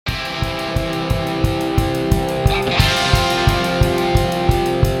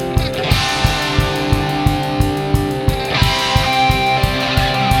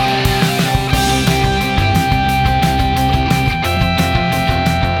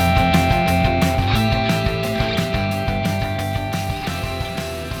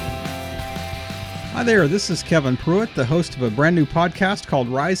Hi there, this is Kevin Pruitt, the host of a brand new podcast called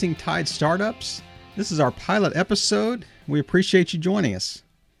Rising Tide Startups. This is our pilot episode. We appreciate you joining us.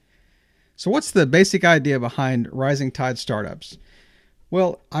 So what's the basic idea behind Rising Tide Startups?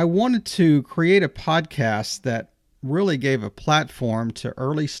 Well, I wanted to create a podcast that really gave a platform to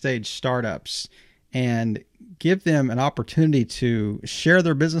early stage startups and give them an opportunity to share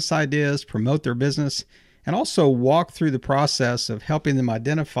their business ideas, promote their business, and also walk through the process of helping them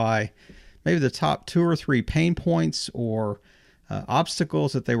identify maybe the top 2 or 3 pain points or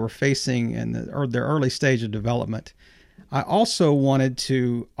obstacles that they were facing in their early stage of development. I also wanted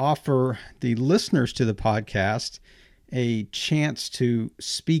to offer the listeners to the podcast a chance to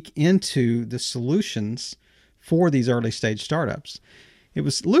speak into the solutions for these early stage startups. It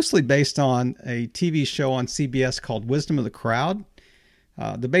was loosely based on a TV show on CBS called Wisdom of the Crowd.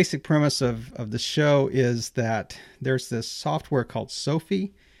 The basic premise of the show is that there's this software called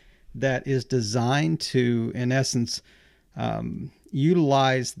Sophie that is designed to, in essence,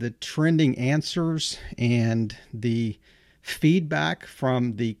 utilize the trending answers and the feedback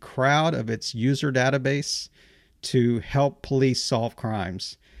from the crowd of its user database to help police solve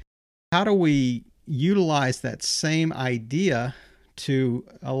crimes. How do we utilize that same idea to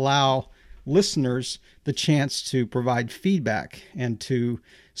allow listeners the chance to provide feedback and to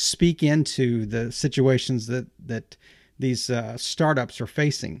speak into the situations that these startups are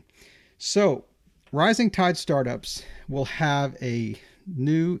facing? So, Rising Tide Startups will have a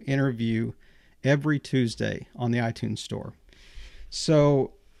new interview every Tuesday on the iTunes Store.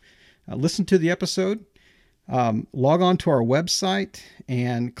 So, listen to the episode, log on to our website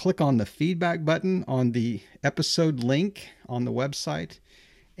and click on the feedback button on the episode link on the website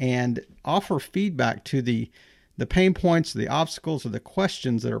and offer feedback to the pain points, the obstacles, or the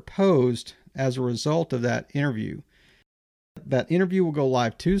questions that are posed as a result of that interview. That interview will go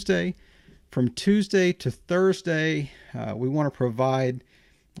live Tuesday. From Tuesday to Thursday, we want to provide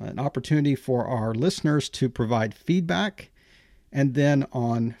an opportunity for our listeners to provide feedback. And then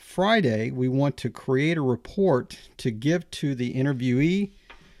on Friday, we want to create a report to give to the interviewee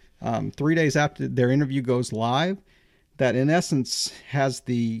 3 days after their interview goes live that in essence has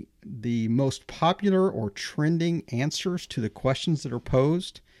the most popular or trending answers to the questions that are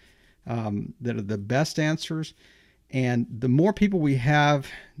posed, that are the best answers. And the more people we have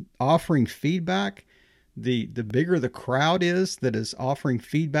offering feedback, the bigger the crowd is that is offering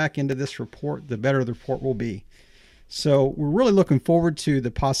feedback into this report, the better the report will be. So we're really looking forward to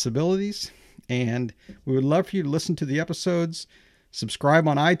the possibilities, and we would love for you to listen to the episodes, subscribe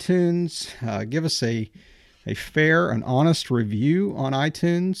on iTunes, give us a fair and honest review on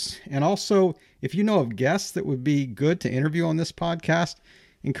iTunes. And also, if you know of guests that would be good to interview on this podcast,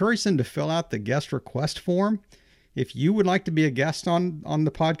 encourage them to fill out the guest request form. If you would like to be a guest on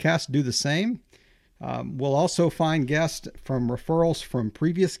the podcast, do the same. We'll also find guests from referrals from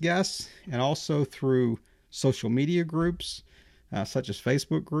previous guests and also through social media groups, such as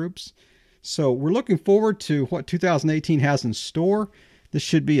Facebook groups. So we're looking forward to what 2018 has in store. This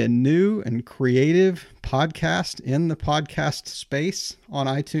should be a new and creative podcast in the podcast space on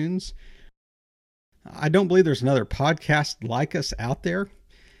iTunes. I don't believe there's another podcast like us out there.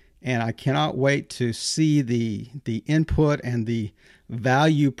 And I cannot wait to see the input and the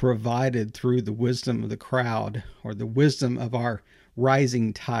value provided through the wisdom of the crowd, or the wisdom of our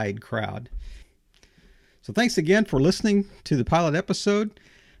Rising Tide crowd. So thanks again for listening to the pilot episode.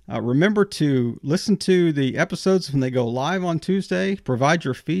 Remember to listen to the episodes when they go live on Tuesday. Provide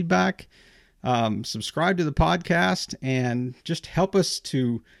your feedback. Subscribe to the podcast and just help us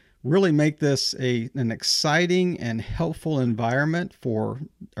to really make this an exciting and helpful environment for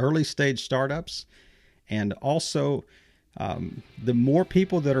early stage startups. And also, the more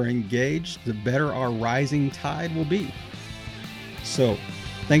people that are engaged, the better our rising tide will be. So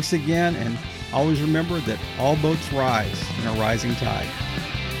thanks again, and always remember that all boats rise in a rising tide.